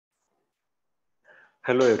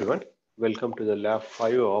Hello everyone, welcome to the lab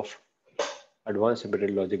 5 of Advanced Embedded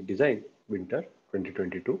Logic Design Winter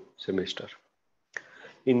 2022 semester.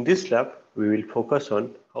 In this lab, we will focus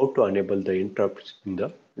on how to enable the interrupts in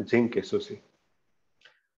the zynq SoC.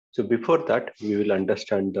 So before that, we will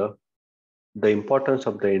understand the importance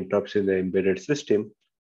of the interrupts in the embedded system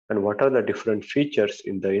and what are the different features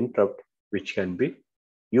in the interrupt which can be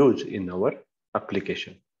used in our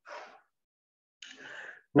application.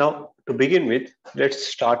 Now, to begin with, let's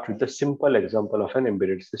start with the simple example of an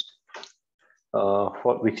embedded system.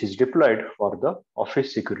 Which is deployed for the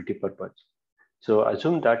office security purpose. So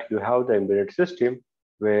assume that you have the embedded system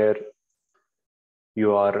where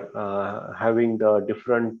you are having the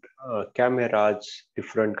different cameras,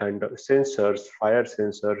 different kind of sensors, fire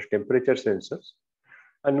sensors, temperature sensors,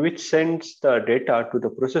 and which sends the data to the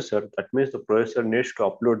processor. That means the processor needs to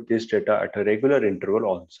upload this data at a regular interval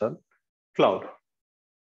on some cloud.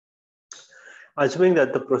 Assuming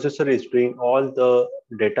that the processor is doing all the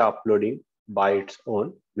data uploading by its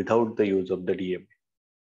own without the use of the DMA,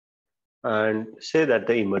 and say that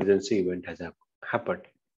the emergency event has happened.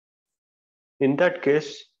 In that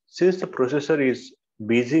case, since the processor is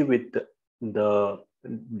busy with the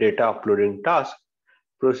data uploading task,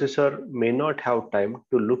 processor may not have time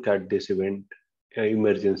to look at this event,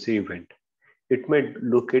 emergency event. It may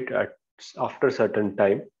look it at after certain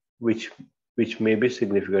time, which may be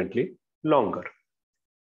significantly longer.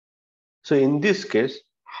 So in this case,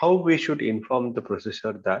 how we should inform the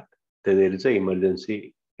processor that there is an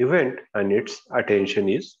emergency event and its attention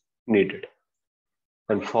is needed.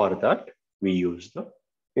 And for that, we use the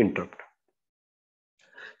interrupt.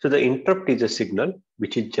 So the interrupt is a signal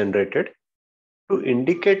which is generated to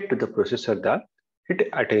indicate to the processor that its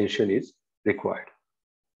attention is required.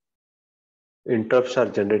 Interrupts are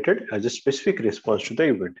generated as a specific response to the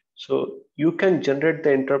event. So you can generate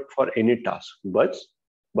the interrupt for any task, but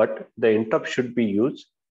the interrupt should be used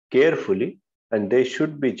carefully, and they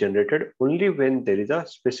should be generated only when there is a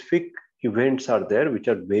specific events are there which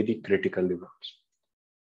are very critical events.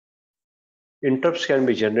 Interrupts can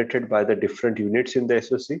be generated by the different units in the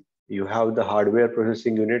SoC. You have the hardware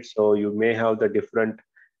processing unit, so you may have the different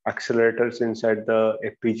accelerators inside the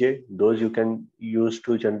FPGA. Those you can use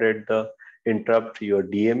to generate the interrupt. Your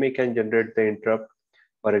DMA can generate the interrupt.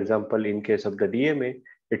 For example, in case of the DMA,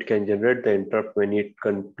 it can generate the interrupt when it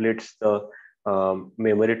completes the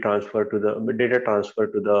memory transfer to the data transfer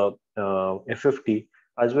to the FFT,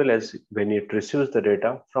 as well as when it receives the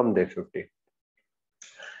data from the FFT.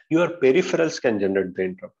 Your peripherals can generate the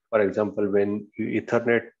interrupt. For example, when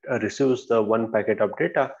Ethernet receives the one packet of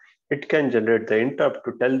data, it can generate the interrupt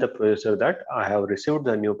to tell the processor that I have received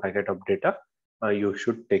the new packet of data. You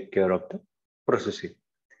should take care of the processing.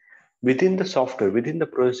 Within the software, within the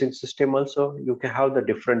processing system also, you can have the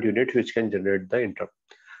different units which can generate the interrupt.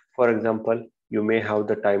 For example, you may have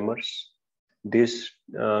the timers. This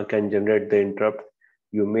can generate the interrupt.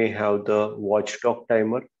 You may have the watchdog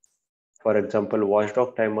timer. For example,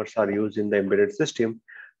 watchdog timers are used in the embedded system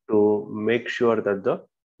to make sure that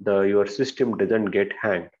your system doesn't get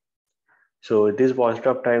hanged. So these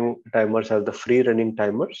watchdog timers are the free running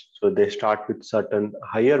timers. So they start with certain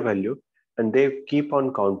higher value and they keep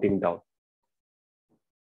on counting down.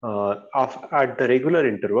 At the regular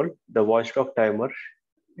interval, the watchdog timer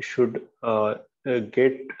should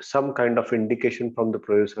get some kind of indication from the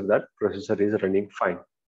processor that processor is running fine.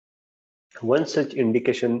 Once such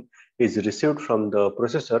indication is received from the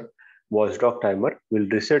processor, watchdog timer will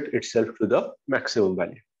reset itself to the maximum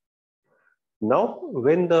value. Now,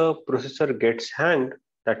 when the processor gets hanged,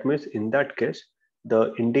 that means in that case,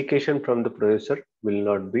 the indication from the processor will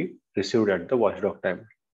not be received at the watchdog timer.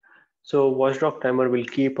 So watchdog timer will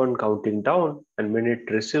keep on counting down, and when it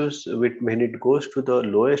goes to the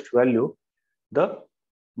lowest value, the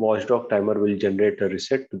watchdog timer will generate a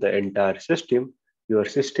reset to the entire system. Your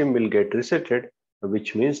system will get resetted,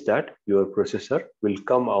 which means that your processor will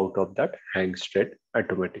come out of that hang state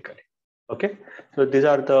automatically. Okay, so these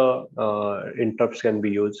are the interrupts can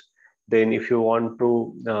be used. Then if you want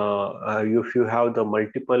to, if you have the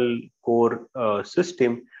multiple core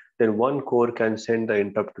system, then one core can send the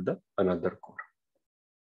interrupt to the another core.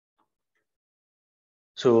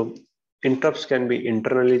 So interrupts can be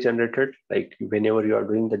internally generated, like whenever you are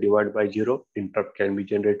doing the divide by zero, interrupt can be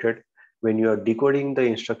generated. When you are decoding the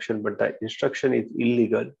instruction, but the instruction is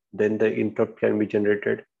illegal, then the interrupt can be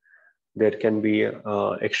generated. There can be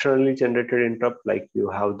externally generated interrupt, like you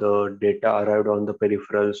have the data arrived on the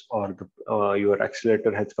peripherals or your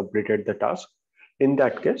accelerator has completed the task. In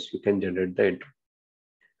that case, you can generate the interrupt.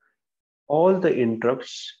 All the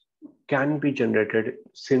interrupts can be generated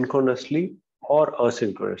synchronously or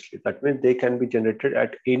asynchronously. That means they can be generated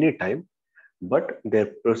at any time, but their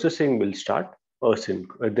processing will start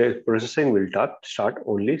their processing will start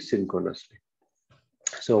only synchronously.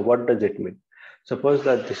 So what does it mean? Suppose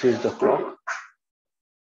that this is the clock.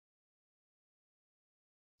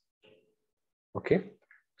 Okay.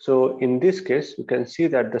 So in this case, you can see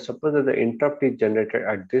that suppose that the interrupt is generated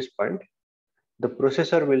at this point, the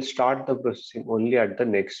processor will start the processing only at the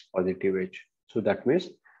next positive edge. So that means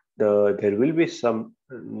there will be some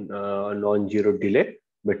non-zero delay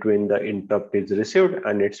between the interrupt is received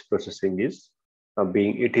and its processing is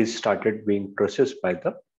started being processed by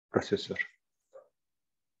the processor.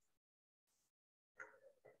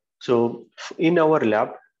 So in our lab,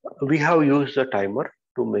 we have used the timer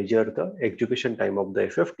to measure the execution time of the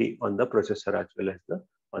FFT on the processor as well as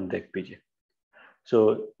on the FPGA.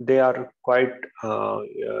 So they are quite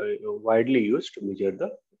widely used to measure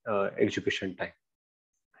the execution time.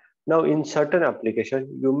 Now, in certain applications,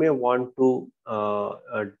 you may want to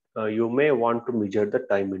measure the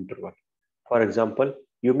time interval. For example,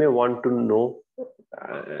 you may want to know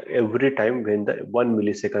every time when the 1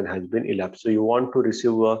 millisecond has been elapsed. So you want to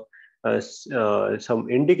receive some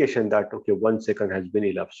indication that okay, 1 second has been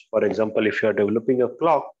elapsed. For example, if you are developing a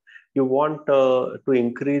clock, you want to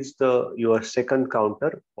increase your second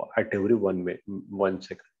counter at every 1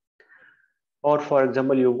 second. Or for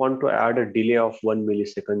example, you want to add a delay of 1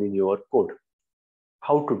 millisecond in your code.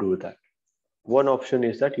 How to do that? One option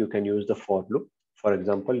is that you can use the for loop. For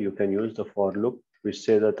example, you can use the for loop which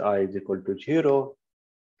says that I is equal to 0,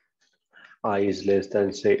 I is less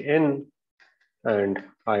than say n, and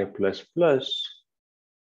I plus plus,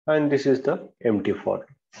 and this is the empty for loop.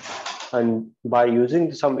 And by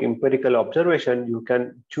using some empirical observation, you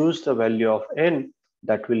can choose the value of n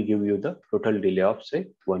that will give you the total delay of say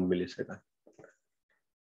 1 millisecond.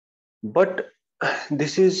 But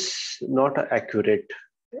this is not an accurate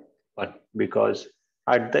one, because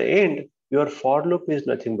at the end, your for loop is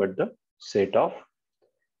nothing but the set of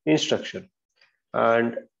instruction.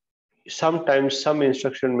 And sometimes some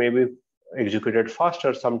instruction may be executed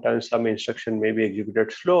faster, sometimes some instruction may be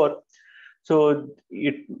executed slower. So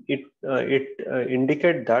it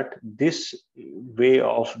indicates that this way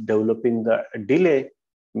of developing the delay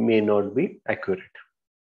may not be accurate.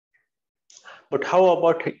 But how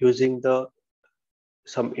about using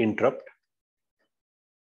some interrupt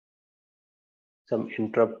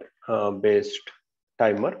based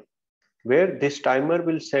timer, where this timer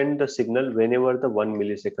will send the signal whenever the 1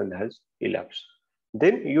 millisecond has elapsed.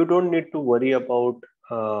 Then you don't need to worry about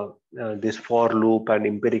this for loop and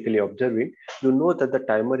empirically observing. You know that the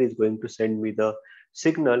timer is going to send me the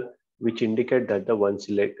signal which indicate that the 1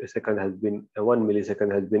 millisecond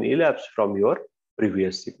has been elapsed from your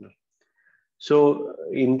previous signal. So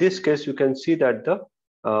in this case, you can see that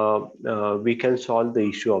we can solve the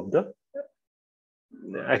issue of the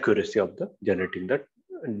accuracy of the generating the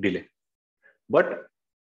delay. But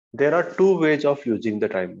there are two ways of using the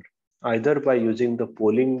timer, either by using the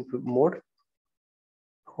polling mode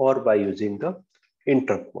or by using the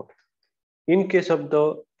interrupt mode. In case of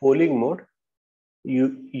the polling mode,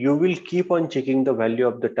 you will keep on checking the value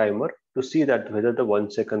of the timer to see that whether the 1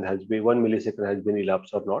 millisecond has been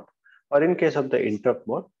elapsed or not. Or in case of the interrupt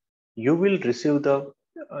mode, you will receive the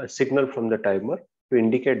signal from the timer to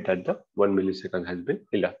indicate that the 1 millisecond has been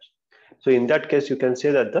elapsed. So in that case, you can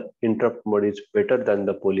say that the interrupt mode is better than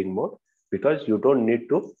the polling mode, because you don't need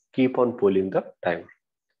to keep on polling the timer.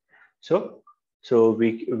 So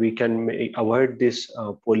we can avoid this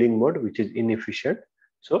polling mode, which is inefficient.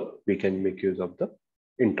 So we can make use of the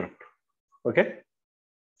interrupt. Okay.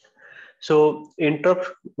 So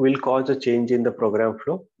interrupt will cause a change in the program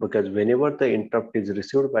flow, because whenever the interrupt is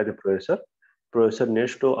received by the processor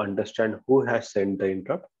needs to understand who has sent the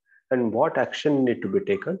interrupt and what action need to be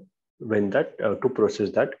taken when to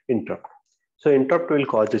process that interrupt. So interrupt will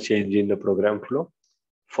cause a change in the program flow.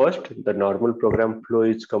 First, the normal program flow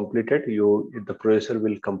is completed. The processor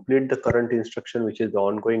will complete the current instruction, which is the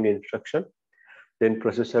ongoing instruction. Then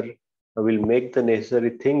processor will make the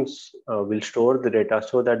necessary things, will store the data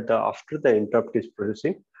so that after the interrupt is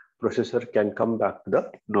processing, processor can come back to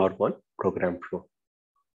the normal program flow.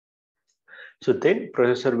 So then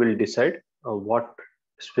processor will decide what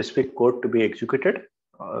specific code to be executed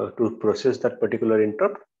to process that particular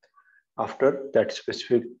interrupt. After that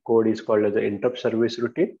specific code is called as the interrupt service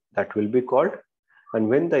routine, that will be called. And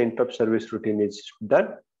when the interrupt service routine is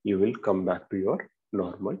done, you will come back to your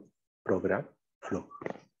normal program flow.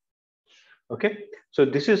 Okay, so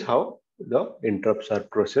this is how the interrupts are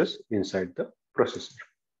processed inside the processor.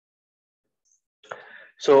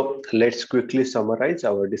 So let's quickly summarize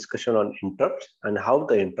our discussion on interrupts and how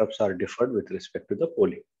the interrupts are differed with respect to the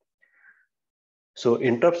polling. So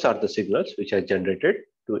interrupts are the signals which are generated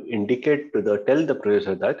to indicate to tell the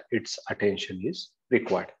processor that its attention is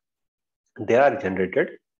required. They are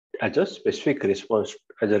generated as a specific response,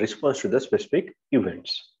 as a response to the specific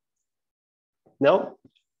events. Now,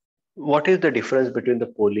 what is the difference between the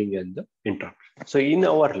polling and the interrupt? So in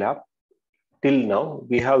our lab, till now,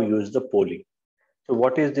 we have used the polling. So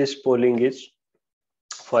what is this polling is?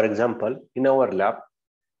 For example, in our lab,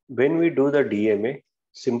 when we do the DMA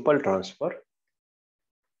simple transfer,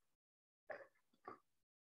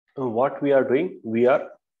 what we are doing, we are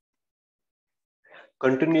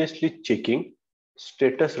continuously checking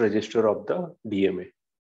status register of the DMA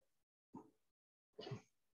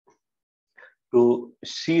to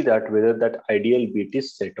see that whether that ideal bit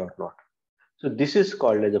is set or not. So this is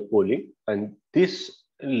called as a polling, and this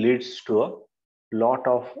leads to a lot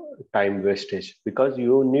of time wastage because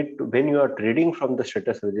you need to, when you are reading from the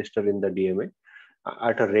status register in the DMA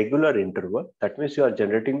at a regular interval, that means you are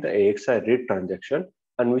generating the AXI read transaction,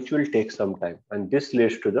 and which will take some time, and this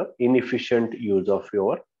leads to the inefficient use of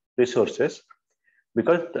your resources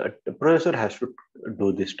because the processor has to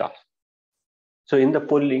do this task. So in the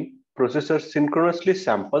polling, processor synchronously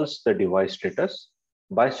samples the device status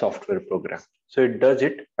by software program. So it does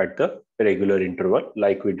it at the regular interval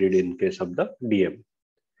like we did in case of the DM.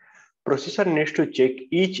 Processor needs to check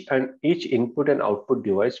each input and output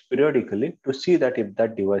device periodically to see that if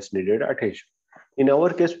that device needed attention. In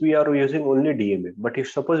our case, we are using only DMA, but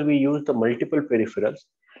if suppose we use the multiple peripherals,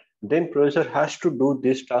 then processor has to do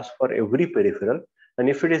this task for every peripheral. And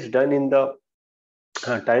if it is done in the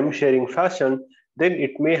time sharing fashion, then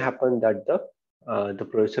it may happen that the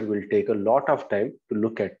processor will take a lot of time to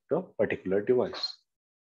look at the particular device.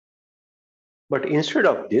 But instead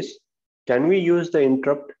of this, can we use the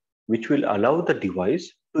interrupt which will allow the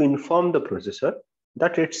device to inform the processor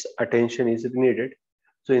that its attention is needed?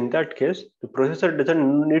 So in that case, the processor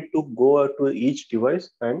doesn't need to go to each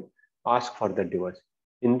device and ask for the device.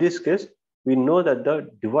 In this case, we know that the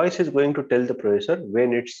device is going to tell the processor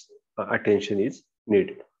when its attention is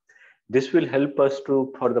needed. This will help us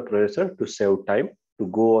for the processor to save time, to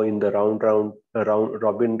go in the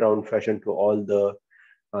robin round fashion to all the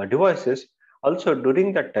devices. Also,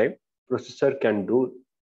 during that time, processor can do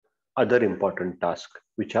other important tasks,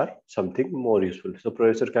 which are something more useful. So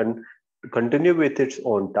processor can continue with its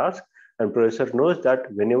own task, and processor knows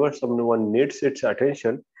that whenever someone needs its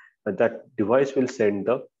attention, that device will send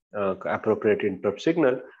the appropriate interrupt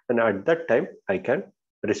signal, and at that time, I can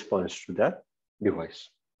respond to that device.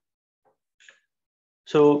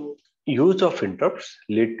 So use of interrupts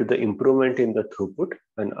lead to the improvement in the throughput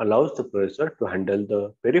and allows the processor to handle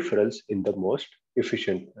the peripherals in the most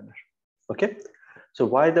efficient manner. Okay. So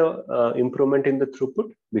why the improvement in the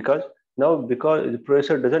throughput? Because the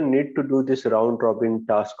processor doesn't need to do this round robin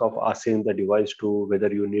task of asking the device to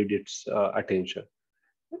whether you need its attention.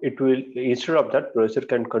 It will, instead of that, processor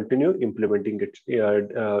can continue implementing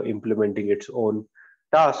its own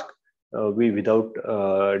task without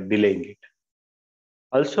delaying it.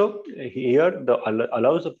 Also, here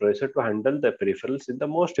allows the processor to handle the peripherals in the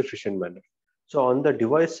most efficient manner. So on the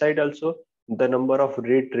device side also, the number of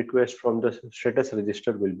read requests from the status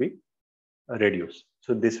register will be reduced.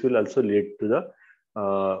 So this will also lead to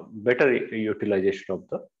the better utilization of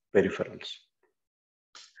the peripherals.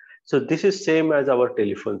 So this is same as our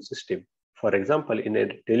telephone system. For example, in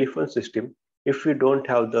a telephone system, if we don't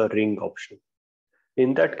have the ring option,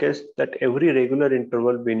 in that case, that every regular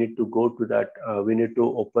interval we need to go to that, we need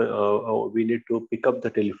to pick up the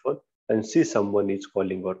telephone and see someone is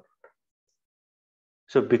calling or not.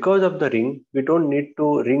 So because of the ring, we don't need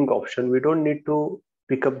to ring option. We don't need to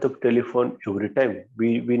pick up the telephone every time.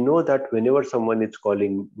 We know that whenever someone is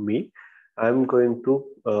calling me, I'm going to,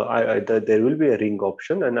 there will be a ring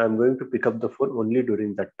option, and I'm going to pick up the phone only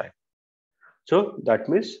during that time. So that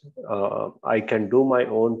means I can do my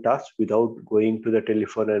own task without going to the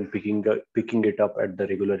telephone and picking it up at the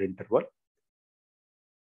regular interval.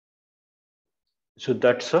 So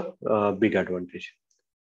that's a big advantage.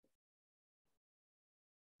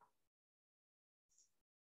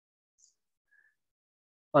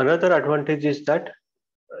 Another advantage is that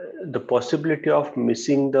the possibility of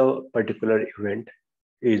missing the particular event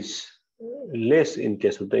is less in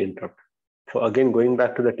case of the interrupt. So again, going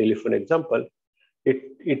back to the telephone example,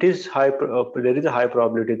 it is high. There is a high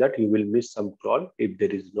probability that you will miss some call if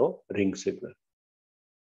there is no ring signal.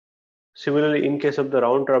 Similarly, in case of the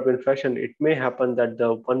round robin fashion, it may happen that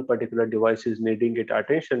the one particular device is needing its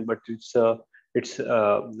attention, but its It's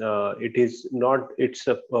it is not its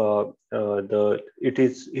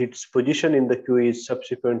its position in the queue is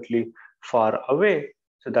subsequently far away.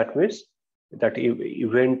 So that means that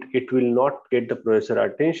event, it will not get the processor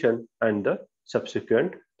attention, and the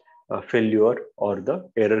subsequent failure or the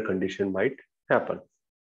error condition might happen.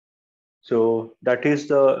 So that is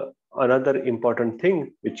the another important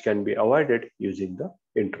thing which can be avoided using the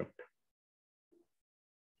interrupt.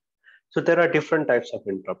 So there are different types of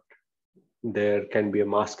interrupt. There can be a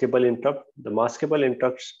maskable interrupt. The maskable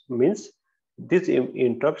interrupts means these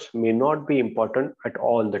interrupts may not be important at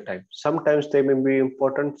all the time. Sometimes they may be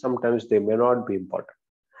important, sometimes they may not be important.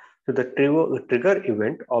 So the trigger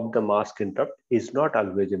event of the mask interrupt is not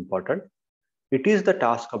always important. It is the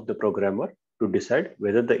task of the programmer to decide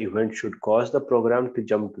whether the event should cause the program to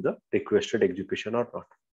jump to the requested execution or not.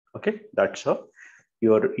 Okay, that's how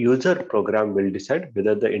your user program will decide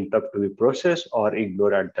whether the interrupt to be processed or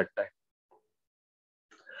ignored at that time.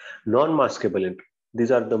 Non-maskable interrupt.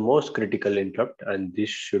 These are the most critical interrupt, and this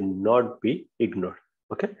should not be ignored.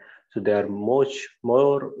 Okay, so they are much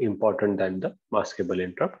more important than the maskable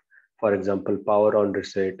interrupt. For example, power on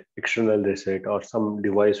reset, external reset, or some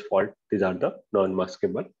device fault. These are the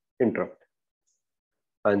non-maskable interrupt.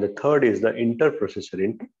 And the third is the inter-processor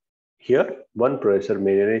interrupt. Here, one processor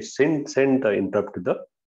may send the interrupt to the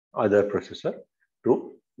other processor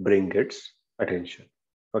to bring its attention.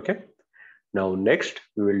 Okay. Now, next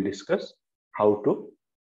we will discuss how to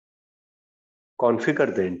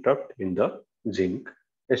configure the interrupt in the zynq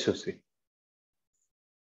SoC.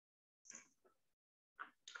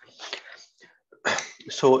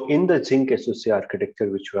 So, in the zynq SoC architecture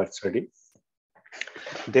which we are studying,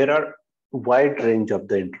 there are wide range of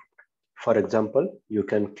the interrupt. For example, you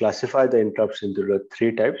can classify the interrupts into the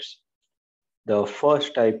three types. The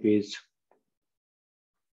first type is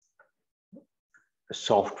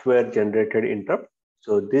software generated interrupt.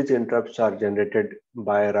 So these interrupts are generated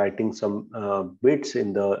by writing some bits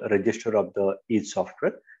in the register of the each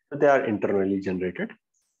software. So they are internally generated.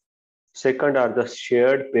 Second are the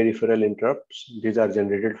shared peripheral interrupts. These are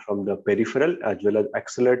generated from the peripheral as well as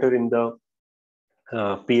accelerator in the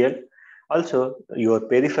PL. Also, your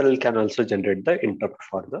peripheral can also generate the interrupt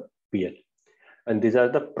for the PL. And these are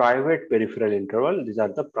the private peripheral interval. These are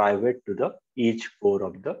the private to the each core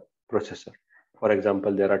of the processor. For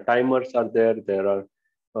example, there are timers are there. There are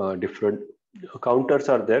different counters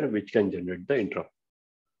are there which can generate the interrupt.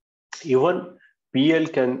 Even PL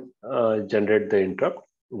can generate the interrupt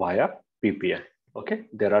via PPI. Okay,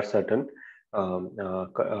 there are certain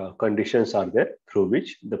conditions are there through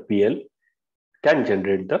which the PL can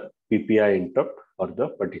generate the PPI interrupt for the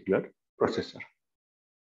particular processor.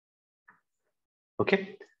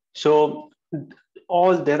 Okay, so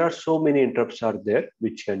there are so many interrupts are there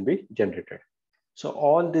which can be generated. So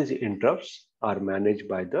all these interrupts are managed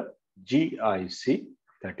by the GIC,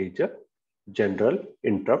 that is a General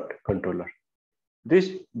Interrupt Controller.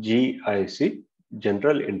 This GIC,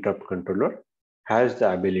 General Interrupt Controller, has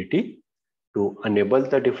the ability to enable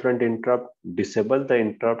the different interrupt, disable the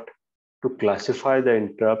interrupt, to classify the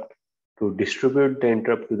interrupt, to distribute the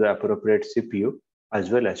interrupt to the appropriate CPU,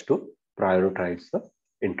 as well as to prioritize the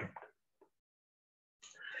interrupt.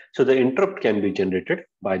 So the interrupt can be generated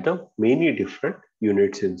by the many different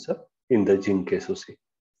units in the zynq SoC.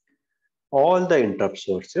 All the interrupt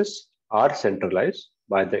sources are centralized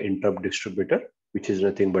by the interrupt distributor, which is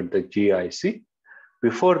nothing but the GIC,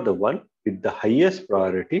 before the one with the highest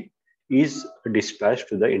priority is dispatched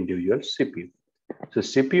to the individual CPU. So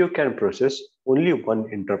CPU can process only one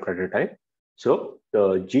interrupt at a time. So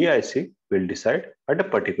the GIC will decide at a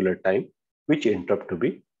particular time which interrupt to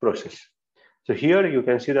be processed. So here you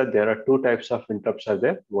can see that there are two types of interrupts are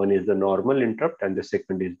there. One is the normal interrupt and the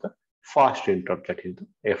second is the fast interrupt, that is the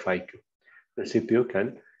FIQ. The CPU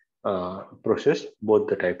can process both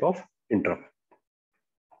the type of interrupt.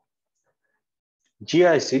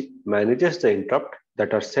 GIC manages the interrupt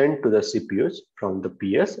that are sent to the CPUs from the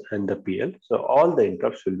PS and the PL. So all the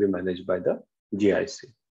interrupts will be managed by the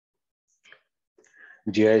GIC.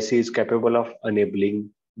 GIC is capable of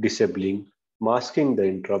enabling, disabling, masking the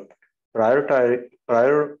interrupt, prioritizing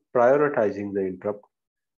the interrupt,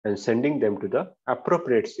 and sending them to the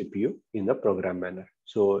appropriate CPU in the program manner.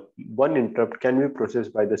 So one interrupt can be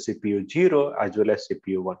processed by the CPU 0 as well as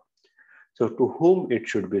CPU 1. So to whom it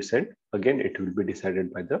should be sent, again, it will be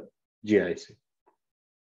decided by the GIC.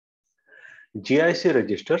 GIC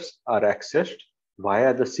registers are accessed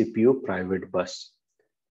via the CPU private bus.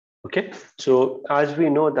 Okay, so as we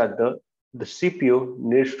know that the CPU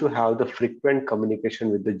needs to have the frequent communication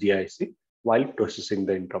with the GIC while processing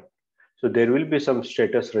the interrupt. So there will be some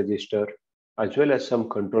status register, as well as some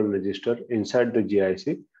control register inside the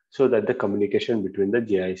GIC so that the communication between the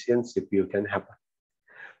GIC and CPU can happen.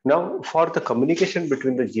 Now, for the communication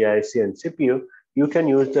between the GIC and CPU, you can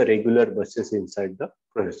use the regular buses inside the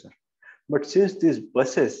processor. But since these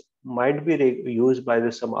buses might be used by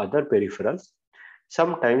some other peripherals,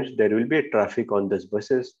 sometimes there will be a traffic on these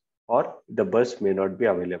buses or the bus may not be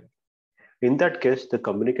available. In that case, the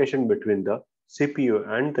communication between the CPU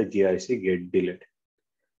and the GIC get delayed.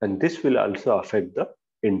 And this will also affect the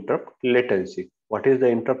interrupt latency. What is the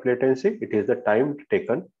interrupt latency? It is the time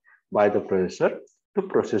taken by the processor to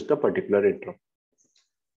process the particular interrupt.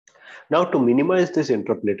 Now, to minimize this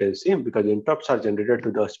interrupt latency, because interrupts are generated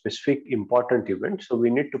to the specific important event, so we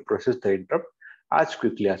need to process the interrupt as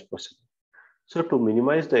quickly as possible. So to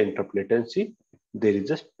minimize the interrupt latency, there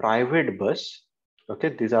is a private bus. Okay,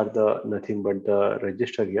 these are the nothing but the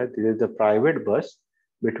register here. This is the private bus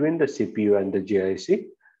between the CPU and the GIC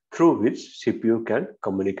through which CPU can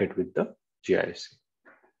communicate with the GIC.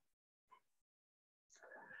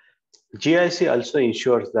 GIC also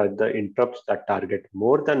ensures that the interrupts that target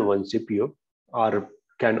more than one CPU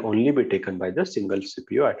can only be taken by the single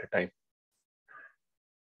CPU at a time.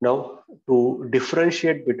 Now, to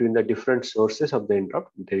differentiate between the different sources of the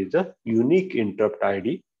interrupt, there is a unique interrupt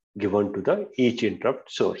ID given to each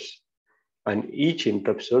interrupt source. And each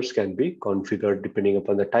interrupt source can be configured depending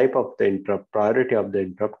upon the type of the interrupt, priority of the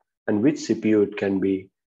interrupt, and which CPU it can be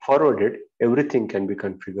forwarded. Everything can be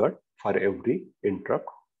configured for every interrupt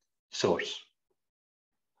source.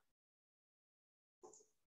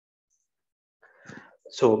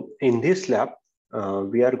 So in this lab,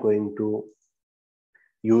 we are going to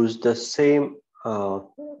use the same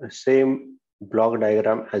block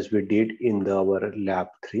diagram as we did in our lab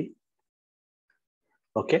 3.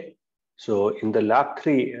 Okay, so in the lab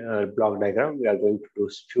 3 block diagram, we are going to do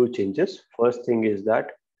few changes. First thing is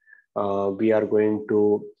that we are going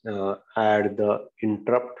to add the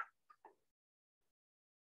interrupt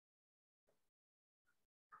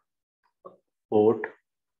port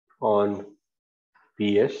on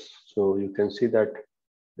PS. So you can see that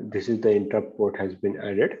this is the interrupt port has been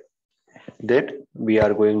added. Then we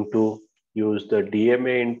are going to use the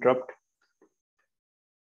DMA interrupt.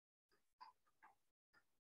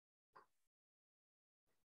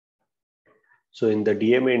 So in the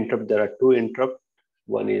DMA interrupt, there are two interrupts.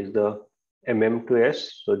 One is the MM to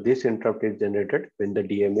S. So this interrupt is generated when the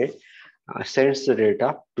DMA sends the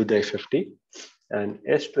data to the FFT, and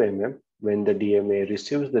S to MM when the DMA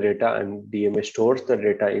receives the data and DMA stores the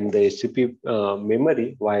data in the ACP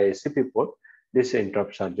memory via ACP port. These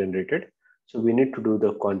interrupts are generated. So we need to do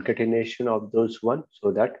the concatenation of those one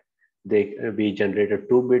so that we generate a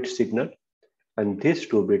 2-bit signal, and this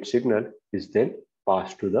 2-bit signal is then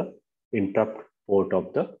passed to the interrupt port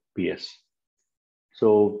of the PS.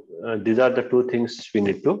 So these are the two things we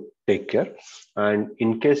need to take care. And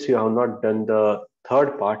in case you have not done the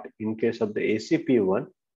third part, in case of the ACP one,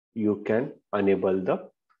 you can enable the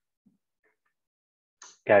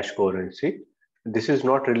cache coherency. This is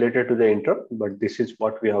not related to the interrupt, but this is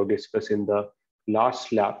what we have discussed in the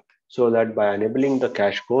last lab, so that by enabling the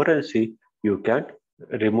cache coherency, you can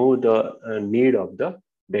remove the need of the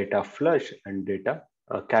data flush and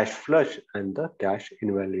cache flush and the cache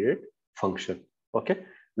invalidate function, okay,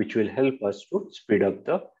 which will help us to speed up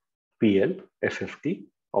the PL FFT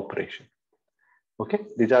operation. Okay,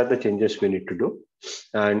 these are the changes we need to do.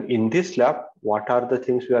 And in this lab, what are the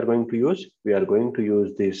things we are going to use? We are going to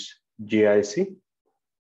use this GIC.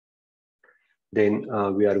 Then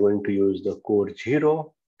we are going to use the core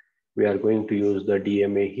 0. We are going to use the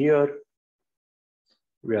DMA here.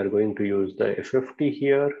 We are going to use the FFT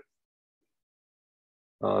here.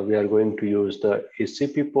 We are going to use the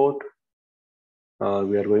ACP port.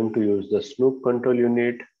 We are going to use the Snoop control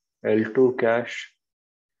unit, L2 cache.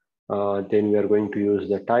 Then we are going to use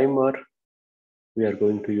the timer. We are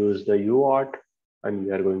going to use the UART, and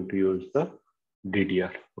we are going to use the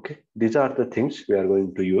DDR. Okay, these are the things we are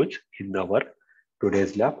going to use in our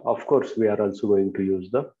today's lab. Of course, we are also going to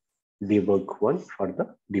use the debug one for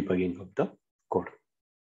the debugging of the code.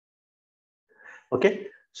 Okay,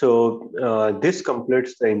 so this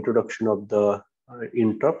completes the introduction of the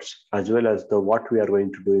interrupts as well as the what we are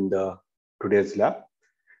going to do in the today's lab.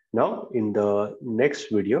 Now, in the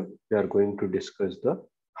next video, we are going to discuss the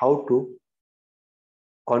how to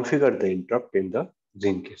configure the interrupt in the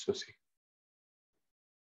zynq SoC.